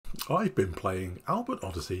I've been playing Albert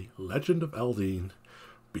Odyssey, Legend of Eldine,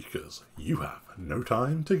 because you have no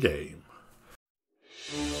time to game.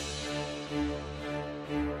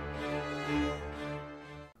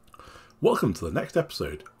 Welcome to the next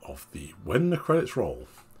episode of the When the Credits Roll,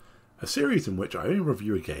 a series in which I only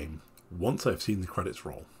review a game once I've seen the credits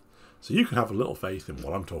roll, so you can have a little faith in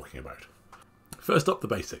what I'm talking about. First up, the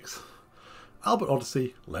basics. Albert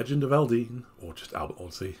Odyssey, Legend of Eldine, or just Albert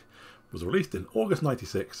Odyssey, was released in August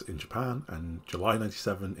 96 in Japan and July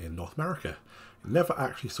 97 in North America. It never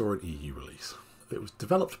actually saw an EU release. It was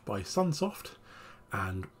developed by Sunsoft,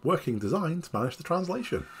 and Working Designs managed the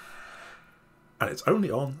translation. And it's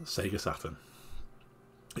only on Sega Saturn.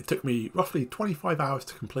 It took me roughly 25 hours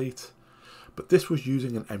to complete, but this was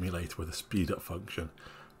using an emulator with a speed up function.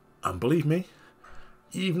 And believe me,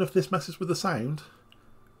 even if this messes with the sound,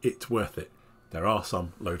 it's worth it. There are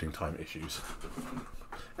some loading time issues.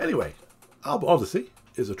 Anyway, Albert Odyssey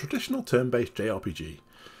is a traditional turn-based JRPG,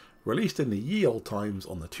 released in the ye old times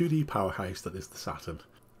on the 2D powerhouse that is the Saturn,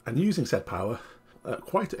 and using said power,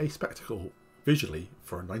 quite a spectacle visually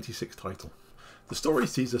for a 96 title. The story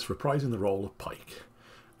sees us reprising the role of Pike,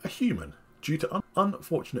 a human, due to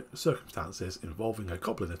unfortunate circumstances involving a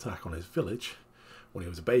goblin attack on his village when he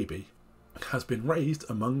was a baby, has been raised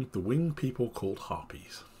among the winged people called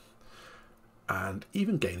Harpies, and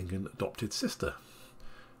even gaining an adopted sister.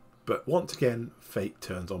 But once again, fate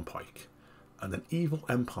turns on Pike, and an evil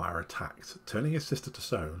empire attacks, turning his sister to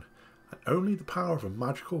stone, and only the power of a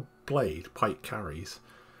magical blade Pike carries,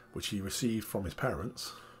 which he received from his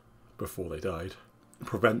parents before they died,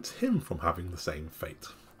 prevents him from having the same fate.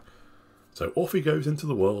 So off he goes into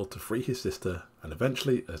the world to free his sister, and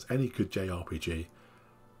eventually, as any good JRPG,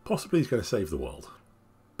 possibly he's going to save the world.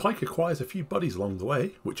 Pike acquires a few buddies along the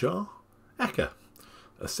way, which are Eka,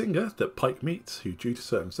 a singer that Pike meets who, due to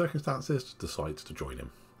certain circumstances, decides to join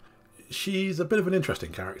him. She's a bit of an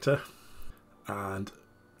interesting character and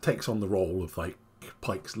takes on the role of like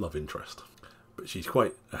Pike's love interest, but she's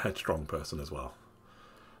quite a headstrong person as well.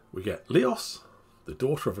 We get Leos, the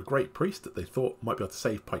daughter of a great priest that they thought might be able to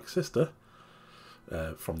save Pike's sister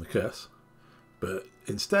from the curse, but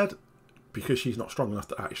instead, because she's not strong enough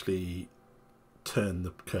to actually turn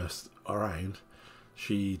the curse around,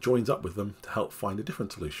 she joins up with them to help find a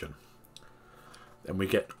different solution. Then we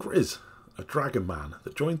get Grizz, a dragon man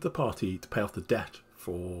that joins the party to pay off the debt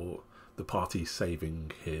for the party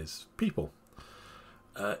saving his people.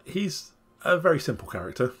 He's a very simple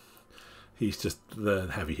character. He's just the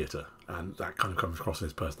heavy hitter, and that kind of comes across in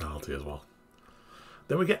his personality as well.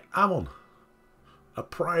 Then we get Ammon, a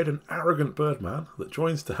proud and arrogant birdman that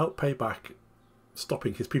joins to help pay back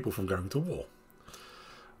stopping his people from going to war.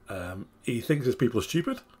 He thinks his people are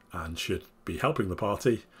stupid and should be helping the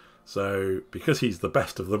party, so because he's the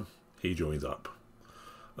best of them, he joins up.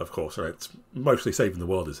 Of course, so it's mostly saving the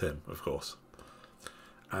world is him, of course.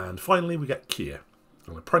 And finally we get Kia,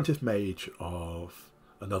 an apprentice mage of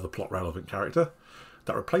another plot-relevant character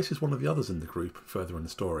that replaces one of the others in the group further in the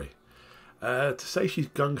story. To say she's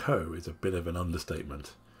gung-ho is a bit of an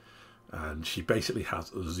understatement, and she basically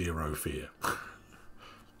has zero fear.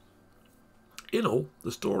 In all,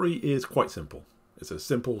 the story is quite simple. It's a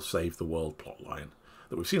simple save-the-world plotline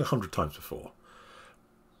that we've seen 100 times before.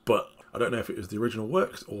 But I don't know if it was the original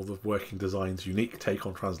works or the Working Design's unique take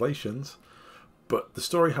on translations, but the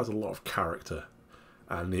story has a lot of character,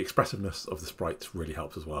 and the expressiveness of the sprites really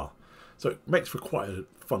helps as well. So it makes for quite a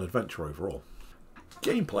fun adventure overall.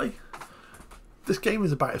 Gameplay. This game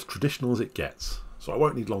is about as traditional as it gets, so I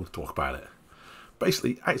won't need long to talk about it.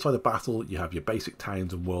 Basically, outside of battle, you have your basic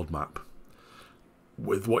towns and world map,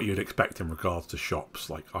 with what you'd expect in regards to shops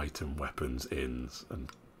like item, weapons, inns, and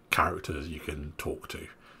characters you can talk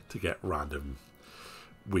to get random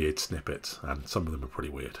weird snippets, and some of them are pretty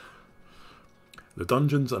weird. The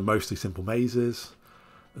dungeons are mostly simple mazes,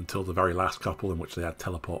 until the very last couple in which they had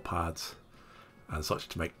teleport pads and such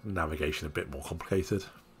to make navigation a bit more complicated.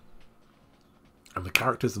 And the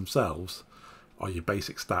characters themselves are your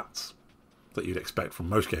basic stats that you'd expect from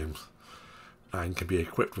most games, and can be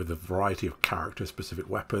equipped with a variety of character-specific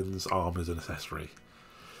weapons, armours and accessory.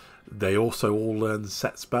 They also all learn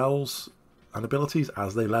set spells and abilities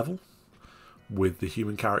as they level, with the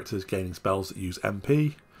human characters gaining spells that use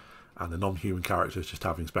MP, and the non-human characters just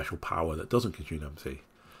having special power that doesn't consume MP.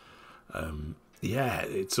 Yeah,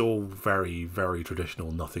 it's all very, very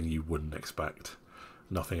traditional, nothing you wouldn't expect,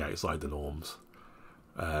 nothing outside the norms.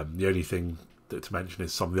 The only thing to mention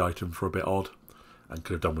is some of the items were a bit odd and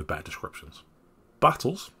could have done with better descriptions.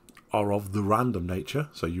 Battles are of the random nature,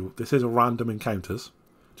 so this is a random encounters,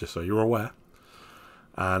 just so you're aware.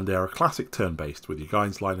 And they're a classic turn-based, with your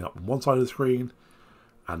guys lining up on one side of the screen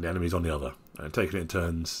and the enemies on the other, and taking it in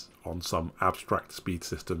turns on some abstract speed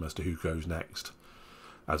system as to who goes next,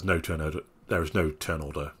 as there is no turn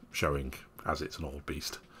order showing, as it's an old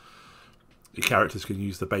beast. Your characters can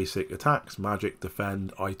use the basic attacks, magic,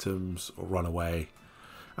 defend, items, or run away,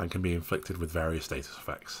 and can be inflicted with various status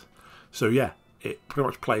effects. So yeah, it pretty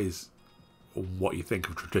much plays what you think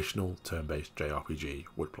of traditional turn-based JRPG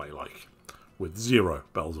would play like, with zero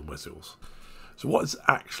bells and whistles. So what is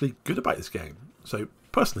actually good about this game? So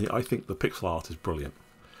personally, I think the pixel art is brilliant.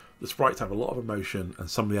 The sprites have a lot of emotion and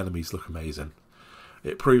some of the enemies look amazing.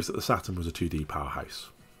 It proves that the Saturn was a 2D powerhouse.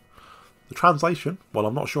 The translation, while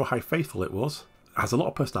I'm not sure how faithful it was, has a lot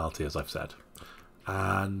of personality, as I've said.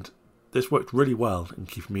 And this worked really well in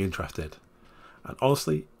keeping me interested. And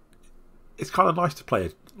honestly, it's kind of nice to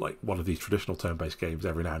play like one of these traditional turn-based games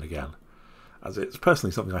every now and again, as it's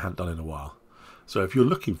personally something I hadn't done in a while. So if you're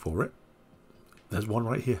looking for it, there's one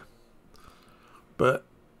right here. But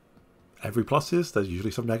every pluses, there's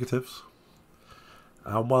usually some negatives.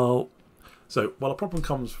 And while a problem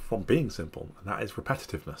comes from being simple, and that is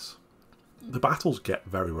repetitiveness. The battles get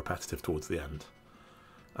very repetitive towards the end,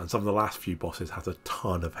 and some of the last few bosses has a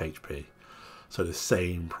ton of HP. So the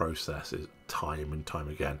same process is time and time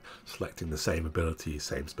again, selecting the same abilities,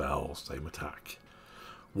 same spells, same attack.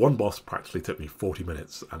 One boss practically took me 40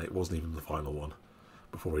 minutes, and it wasn't even the final one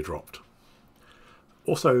before he dropped.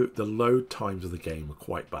 Also, the load times of the game were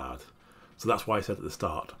quite bad, so that's why I said at the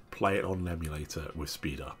start, play it on an emulator with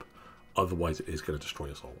speed up, otherwise it is going to destroy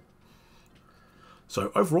your soul.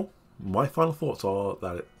 So overall, my final thoughts are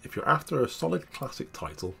that if you're after a solid classic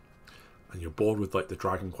title, and you're bored with like the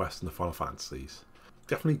Dragon Quest and the Final Fantasies,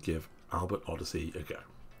 definitely give Albert Odyssey a go.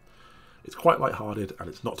 It's quite light-hearted and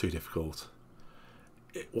it's not too difficult.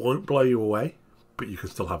 It won't blow you away, but you can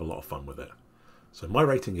still have a lot of fun with it. So my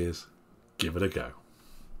rating is, give it a go.